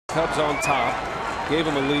Cubs on top, gave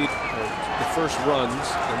them a lead, the first runs,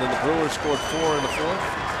 and then the Brewers scored 4 in the fourth.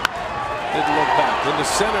 Didn't look back. Into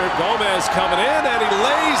center, Gomez coming in, and he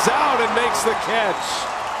lays out and makes the catch.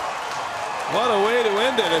 What a way to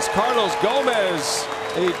end it, as Carlos Gomez,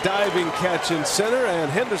 a diving catch in center,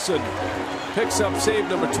 and Henderson picks up save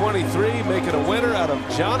number 23, making a winner out of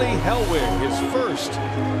Johnny Hellwig, his first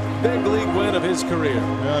big league win of his career.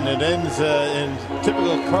 And it ends in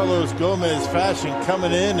typical Carlos Gomez fashion,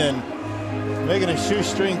 coming in and making a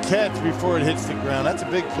shoestring catch before it hits the ground. That's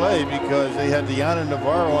a big play because they had Diana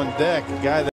Navarro on deck, a guy that